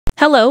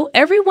Hello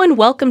everyone,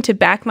 welcome to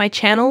back my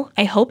channel.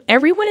 I hope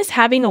everyone is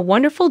having a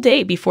wonderful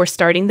day. Before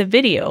starting the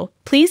video,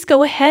 please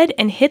go ahead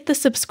and hit the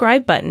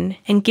subscribe button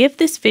and give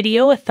this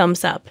video a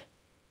thumbs up.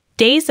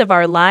 Days of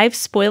Our Lives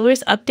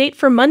spoilers update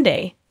for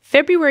Monday,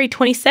 February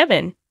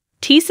 27,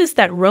 teases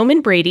that Roman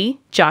Brady,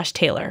 Josh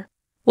Taylor,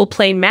 will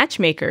play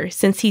matchmaker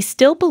since he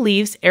still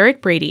believes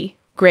Eric Brady,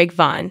 Greg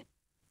Vaughn,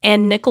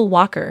 and Nicole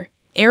Walker,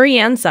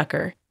 Ariane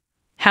Zucker,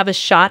 have a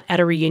shot at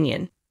a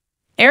reunion.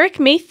 Eric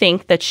may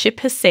think that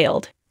ship has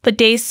sailed, but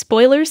Days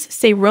spoilers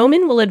say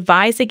Roman will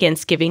advise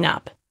against giving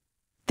up.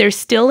 There's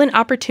still an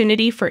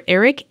opportunity for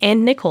Eric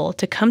and Nicole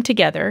to come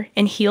together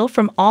and heal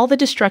from all the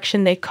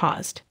destruction they've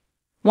caused.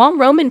 While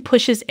Roman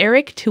pushes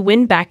Eric to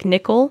win back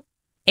Nicole,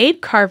 Abe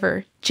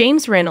Carver,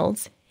 James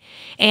Reynolds,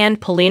 and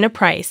Paulina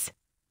Price,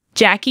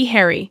 Jackie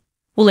Harry,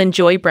 will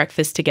enjoy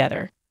breakfast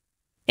together.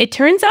 It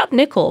turns out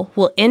Nicole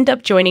will end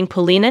up joining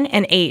Paulina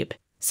and Abe,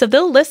 so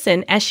they'll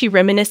listen as she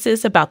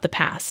reminisces about the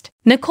past.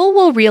 Nicole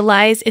will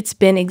realize it's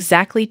been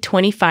exactly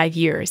 25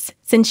 years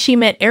since she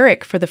met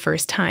Eric for the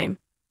first time.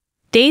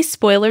 Days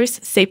spoilers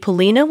say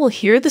Paulina will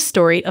hear the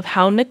story of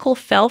how Nicole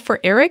fell for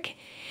Eric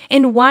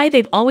and why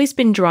they've always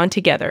been drawn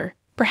together,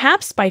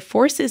 perhaps by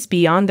forces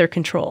beyond their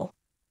control.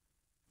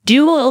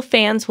 Duo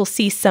fans will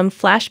see some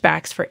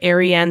flashbacks for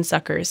Ariane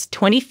Zucker's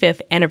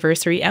 25th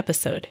anniversary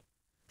episode,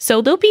 so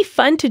it'll be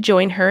fun to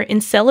join her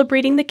in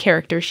celebrating the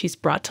character she's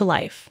brought to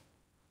life.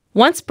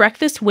 Once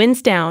breakfast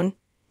winds down,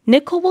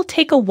 Nicole will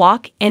take a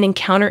walk and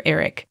encounter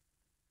Eric.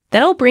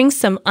 That'll bring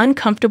some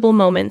uncomfortable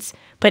moments,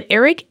 but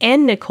Eric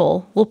and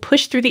Nicole will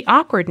push through the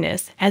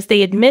awkwardness as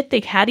they admit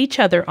they've had each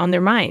other on their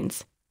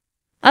minds.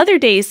 Other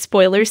Days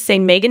spoilers say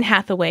Megan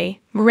Hathaway,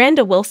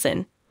 Miranda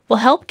Wilson, will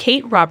help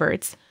Kate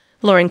Roberts,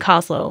 Lauren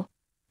Koslow,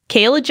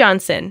 Kayla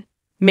Johnson,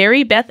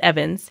 Mary Beth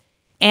Evans,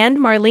 and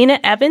Marlena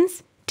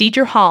Evans,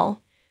 Deidre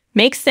Hall,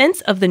 make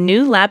sense of the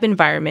new lab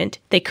environment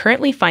they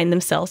currently find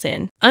themselves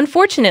in.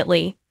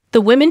 Unfortunately,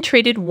 the women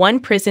traded one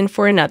prison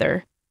for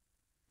another.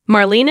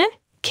 Marlena,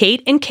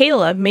 Kate, and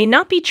Kayla may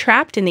not be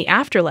trapped in the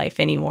afterlife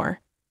anymore,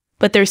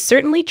 but they're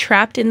certainly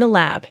trapped in the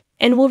lab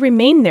and will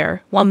remain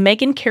there while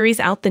Megan carries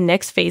out the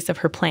next phase of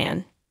her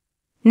plan.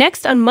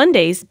 Next on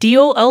Monday's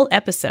DOL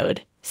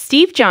episode,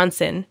 Steve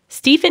Johnson,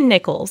 Stephen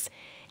Nichols,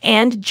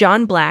 and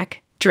John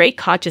Black, Drake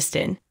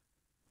Hodgeston,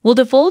 will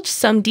divulge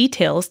some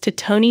details to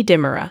Tony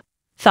Demura,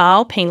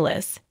 Thao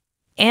Painless,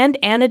 and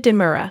Anna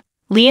Demura,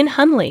 Leon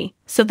Hunley,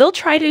 so they'll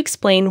try to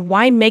explain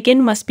why Megan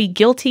must be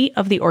guilty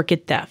of the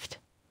orchid theft.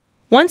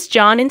 Once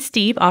John and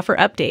Steve offer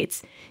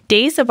updates,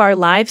 Days of Our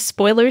Lives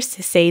spoilers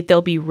say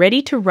they'll be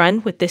ready to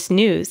run with this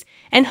news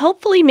and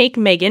hopefully make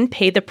Megan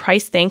pay the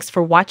price. Thanks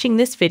for watching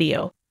this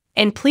video,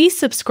 and please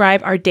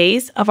subscribe our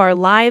Days of Our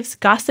Lives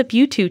Gossip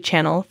YouTube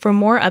channel for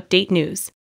more update news.